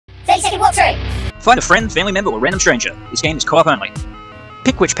30-second walkthrough. Find a friend, family member, or random stranger. This game is co-op only.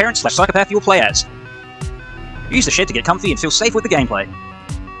 Pick which parent/psychopath you'll play as. Use the shed to get comfy and feel safe with the gameplay.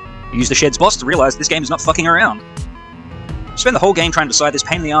 Use the shed's boss to realize this game is not fucking around. Spend the whole game trying to decide this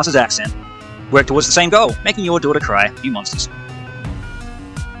pain-in-the-ass's accent. Work towards the same goal, making your daughter cry, you monsters.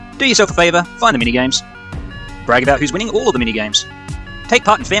 Do yourself a favour, find the minigames. Brag about who's winning all of the minigames. Take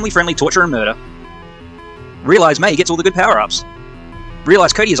part in family-friendly torture and murder. Realize May gets all the good power-ups.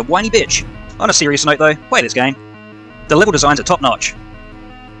 Realize Cody is a whiny bitch. On a serious note though, play this game. The level designs are top-notch.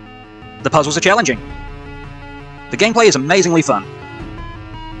 The puzzles are challenging. The gameplay is amazingly fun.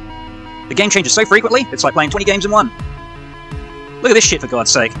 The game changes so frequently, it's like playing 20 games in one. Look at this shit for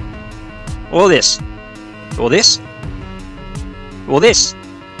God's sake. Or this. Or this. Or this.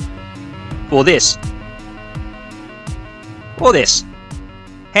 Or this. Or this.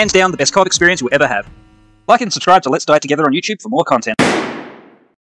 Hands down the best co-op experience you'll ever have. Like and subscribe to Let's Die Together on YouTube for more content.